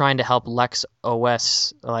you're trying to help Lex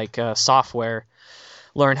OS, like software,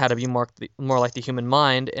 learn how to be more like the human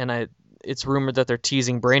mind. And it's rumored that they're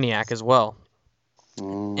teasing Brainiac as well.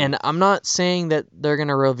 And I'm not saying that they're going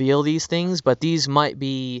to reveal these things, but these might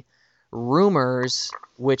be rumors,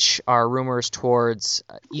 which are rumors towards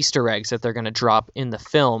Easter eggs that they're going to drop in the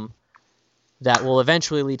film that will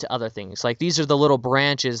eventually lead to other things. Like these are the little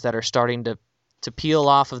branches that are starting to peel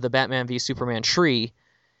off of the Batman v Superman tree,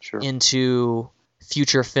 Sure. into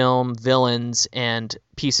future film villains and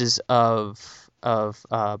pieces of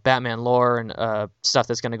Batman lore and stuff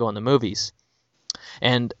that's going to go in the movies.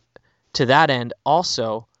 And to that end,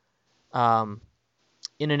 also, in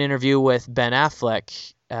an interview with Ben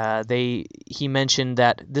Affleck, he mentioned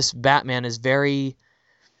that this Batman is very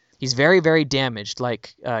damaged,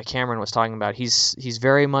 like Cameron was talking about. He's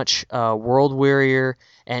very much a world wearier,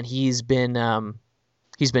 and he's been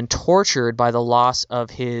tortured by the loss of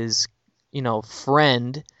his,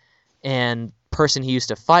 friend and person he used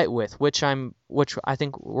to fight with, which I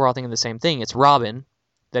think we're all thinking the same thing. It's Robin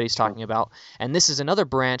that he's talking about, and this is another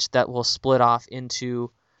branch that will split off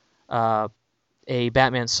into a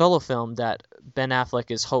Batman solo film that Ben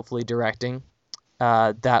Affleck is hopefully directing.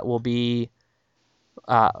 That will be,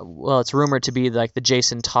 it's rumored to be like the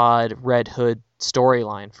Jason Todd Red Hood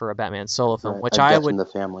storyline for a Batman solo film, Right. which A I Death would. in the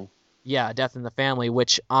Family. Yeah, Death in the Family,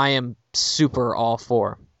 which I am super all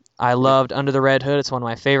for. I loved Under the Red Hood. It's one of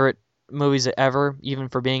my favorite movies ever, even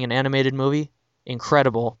for being an animated movie.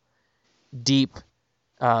 Incredible, deep,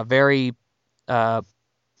 very. How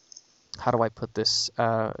do I put this?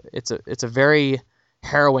 It's a very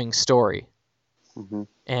harrowing story, Mm-hmm.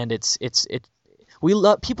 and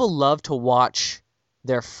people love to watch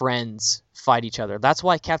their friends fight each other. That's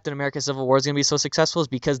why Captain America: Civil War is going to be so successful, is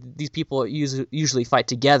because these people usually fight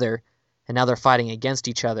together, and now they're fighting against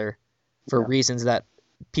each other for reasons that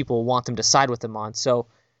people want them to side with them on. So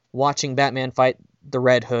watching Batman fight the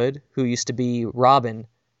Red Hood, who used to be Robin,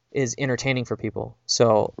 is entertaining for people.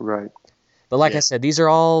 So, Right. but like I said, these are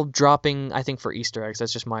all dropping, I think, for Easter eggs.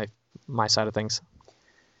 That's just my side of things.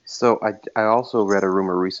 So I also read a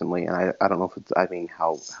rumor recently, and I don't know if it's,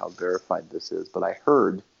 how verified this is, but I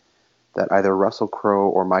heard that either Russell Crowe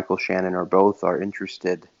or Michael Shannon or both are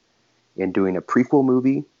interested in doing a prequel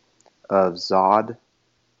movie of Zod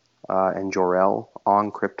and Jor-El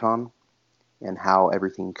on Krypton, and how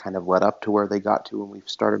everything kind of led up to where they got to when we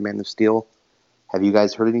started Man of Steel. Have you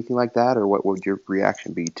guys heard anything like that, or what would your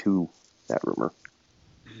reaction be to that rumor?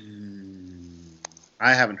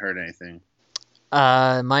 I haven't heard anything.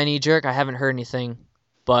 My knee jerk, I haven't heard anything,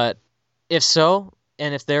 but if so,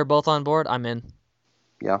 and if they're both on board, I'm in.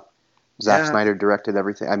 Yeah. Zack Snyder directed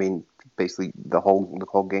everything. I mean, basically the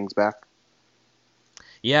whole gang's back.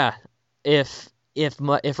 Yeah, if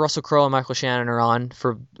Russell Crowe and Michael Shannon are on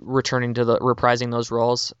for returning to reprising those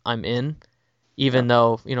roles, I'm in. Even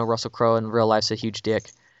though Russell Crowe in real life's a huge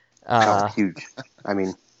dick. Huge. I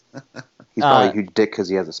mean, he's probably a huge dick because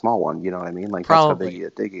he has a small one. You know what I mean? Like probably.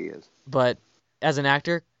 That's how big he is. But as an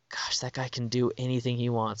actor, gosh, that guy can do anything he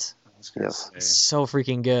wants. Yes. So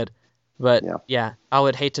freaking good. But yeah, I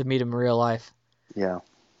would hate to meet him in real life. Yeah.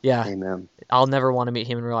 Yeah. Amen. I'll never want to meet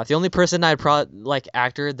him in real life. The only person I'd probably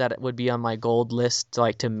actor that would be on my gold list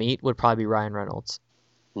to meet would probably be Ryan Reynolds.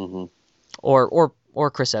 Mm-hmm. Or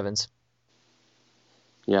Chris Evans.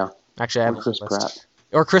 Yeah. Actually, I have Chris Pratt.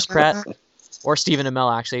 Or Chris Pratt. Or Stephen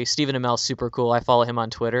Amell, actually. Stephen Amell's super cool. I follow him on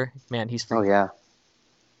Twitter. Man, he's freaking. Oh yeah.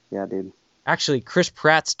 Yeah, dude. Actually, Chris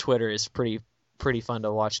Pratt's Twitter is pretty fun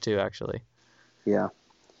to watch too, actually. Yeah.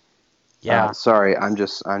 Yeah. Sorry, I'm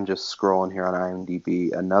just scrolling here on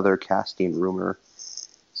IMDb. Another casting rumor: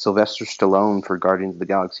 Sylvester Stallone for Guardians of the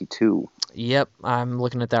Galaxy 2. Yep, I'm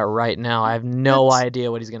looking at that right now. I have no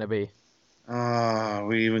idea what he's gonna be. Are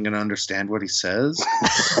we even gonna understand what he says?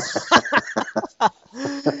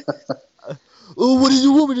 Oh, what do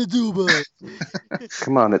you want me to do about it?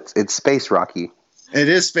 Come on, it's Space Rocky. It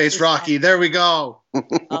is Space Rocky. There we go.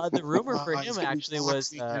 The rumor for him actually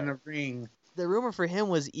was in a ring. The rumor for him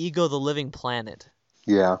was Ego the Living Planet.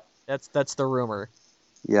 Yeah. That's the rumor.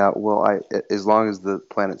 Yeah, well, as long as the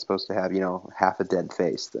planet's supposed to have, half a dead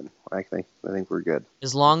face, then I think we're good.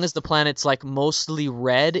 As long as the planet's mostly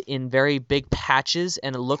red in very big patches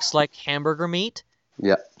and it looks like hamburger meat.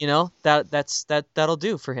 Yeah. That'll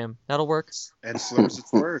do for him. That'll work. And slurs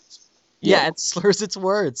its words. Yeah, it slurs its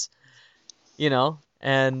words.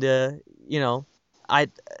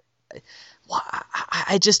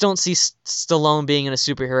 I just don't see Stallone being in a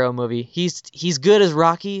superhero movie. He's good as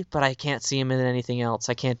Rocky, but I can't see him in anything else.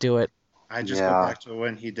 I can't do it. I just go back to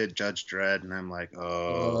when he did Judge Dredd, and I'm like,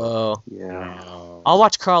 oh. Yeah. No. I'll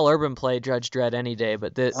watch Carl Urban play Judge Dredd any day,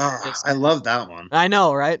 but I love that one. I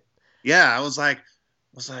know, right? Yeah, I was like,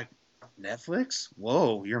 Netflix?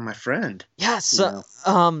 Whoa, you're my friend. Yeah, so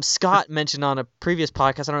Scott mentioned on a previous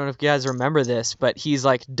podcast, I don't know if you guys remember this, but he's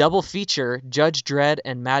double feature Judge Dredd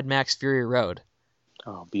and Mad Max Fury Road.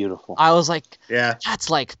 Oh, beautiful. I was like, yeah, that's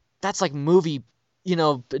like movie,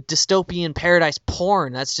 dystopian paradise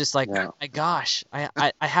porn. That's just my gosh,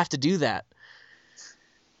 I have to do that.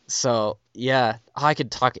 So yeah, I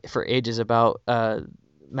could talk for ages about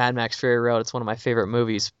Mad Max Fury Road. It's one of my favorite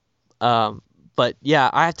movies. But yeah,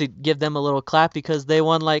 I have to give them a little clap because they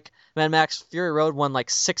won Mad Max Fury Road won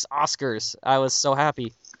 6 Oscars. I was so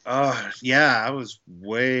happy. Oh, yeah, I was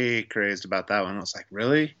way crazed about that one. I was like,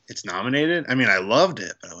 really? It's nominated? I mean, I loved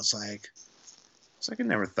it, but I was like, I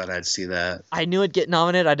never thought I'd see that. I knew it'd get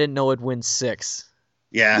nominated. I didn't know it'd win 6.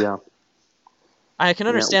 Yeah. I can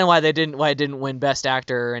understand why it didn't win Best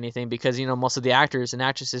Actor or anything because most of the actors and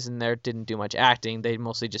actresses in there didn't do much acting. They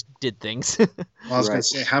mostly just did things. Well, I was gonna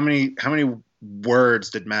say, how many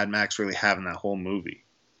words did Mad Max really have in that whole movie?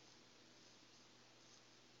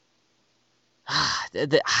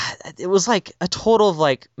 It was a total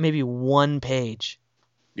of maybe 1 page.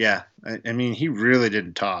 Yeah, I mean, he really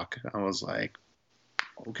didn't talk. I was like,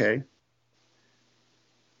 okay,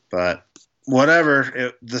 but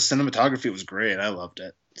whatever. The cinematography was great. I loved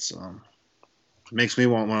it. So it makes me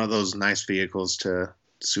want one of those nice vehicles to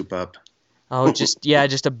soup up. Oh, just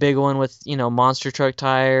a big one with monster truck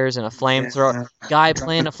tires and a flamethrower. Guy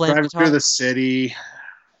playing a flamethrower. Drive through the city.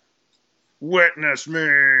 Witness me.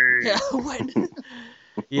 Yeah,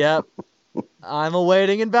 Yep. I'm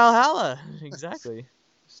awaiting in Valhalla. Exactly.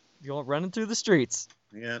 You're running through the streets.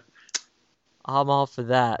 Yep. I'm all for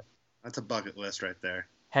that. That's a bucket list right there.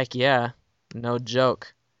 Heck yeah. No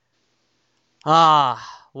joke.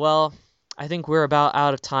 Well, I think we're about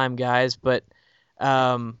out of time, guys, but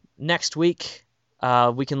next week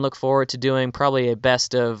we can look forward to doing probably a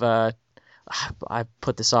best of I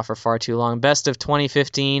put this off for far too long. Best of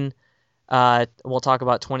 2015. We'll talk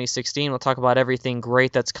about 2016. We'll talk about everything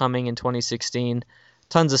great that's coming in 2016.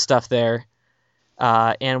 Tons of stuff there.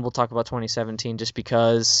 And we'll talk about 2017 just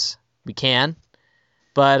because we can.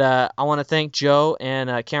 But I want to thank Joe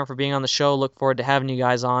and Cameron for being on the show. Look forward to having you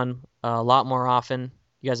guys on a lot more often.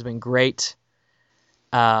 You guys have been great.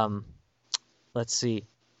 Let's see.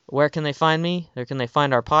 Where can they find me? Where can they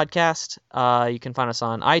find our podcast? You can find us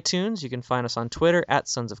on iTunes. You can find us on Twitter at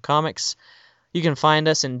Sons of Comics. You can find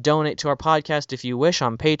us and donate to our podcast if you wish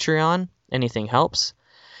on Patreon. Anything helps.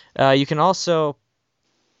 You can also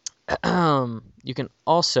find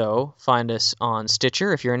us on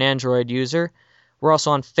Stitcher if you're an Android user. We're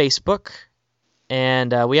also on Facebook,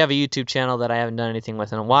 and we have a YouTube channel that I haven't done anything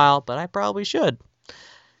with in a while, but I probably should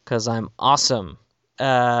because I'm awesome.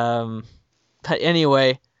 But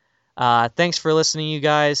anyway, thanks for listening, you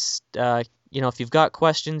guys. If you've got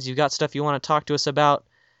questions, you've got stuff you want to talk to us about,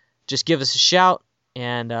 just give us a shout,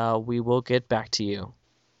 and we will get back to you.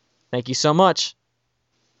 Thank you so much.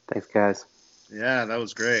 Thanks, guys. Yeah, that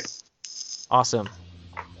was great. Awesome.